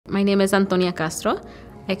My name is Antonia Castro.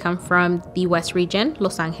 I come from the West Region,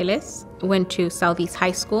 Los Angeles. Went to Southeast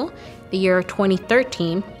High School the year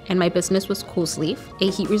 2013, and my business was Cool Sleeve,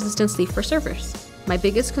 a heat-resistant sleeve for servers. My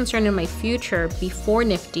biggest concern in my future before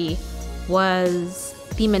NFTE was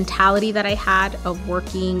the mentality that I had of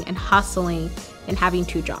working and hustling and having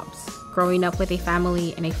two jobs. Growing up with a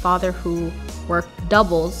family and a father who worked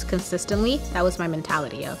doubles consistently, that was my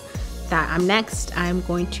mentality of that I'm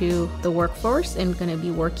going to the workforce and going to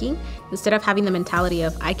be working, instead of having the mentality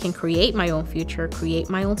of I can create my own future, create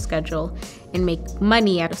my own schedule, and make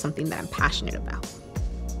money out of something that I'm passionate about.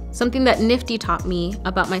 Something that NFTE taught me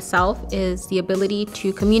about myself is the ability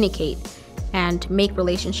to communicate and make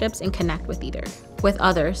relationships and connect with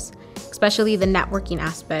others, especially the networking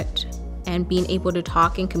aspect and being able to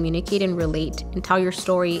talk and communicate and relate and tell your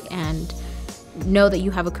story and know that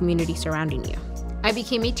you have a community surrounding you. I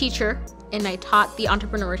became a teacher and I taught the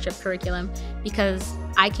entrepreneurship curriculum because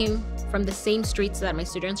I came from the same streets that my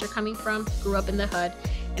students are coming from, grew up in the hood,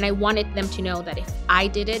 and I wanted them to know that if I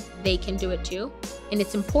did it, they can do it too. And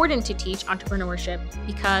it's important to teach entrepreneurship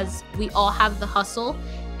because we all have the hustle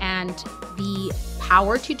and the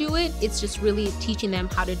power to do it. It's just really teaching them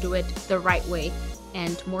how to do it the right way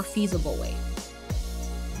and more feasible way.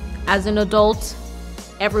 As an adult,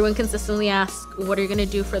 everyone consistently asks, what are you gonna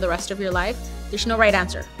do for the rest of your life? There's no right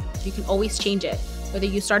answer. You can always change it. Whether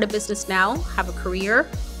you start a business now, have a career,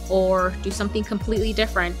 or do something completely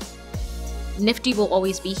different, NFTE will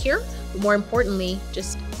always be here. But more importantly,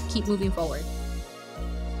 just keep moving forward.